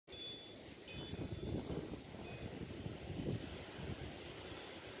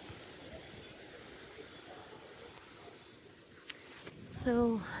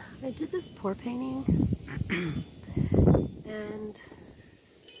So I did this pour painting and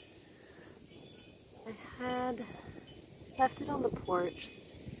I had left it on the porch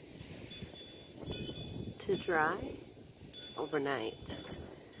to dry overnight,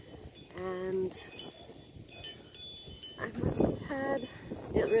 and I must have had,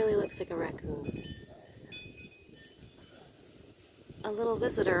 it really looks like a raccoon, a little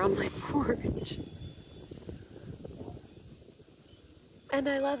visitor on my porch. And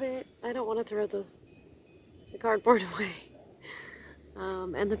I love it. I don't want to throw the cardboard away.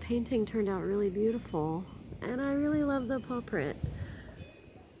 And the painting turned out really beautiful. And I really love the paw print.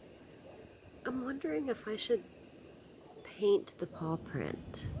 I'm wondering if I should paint the paw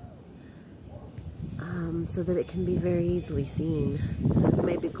print so that it can be very easily seen.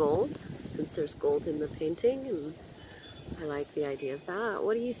 Maybe gold, since there's gold in the painting, and I like the idea of that.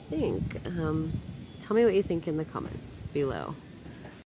 What do you think? Tell me what you think in the comments below.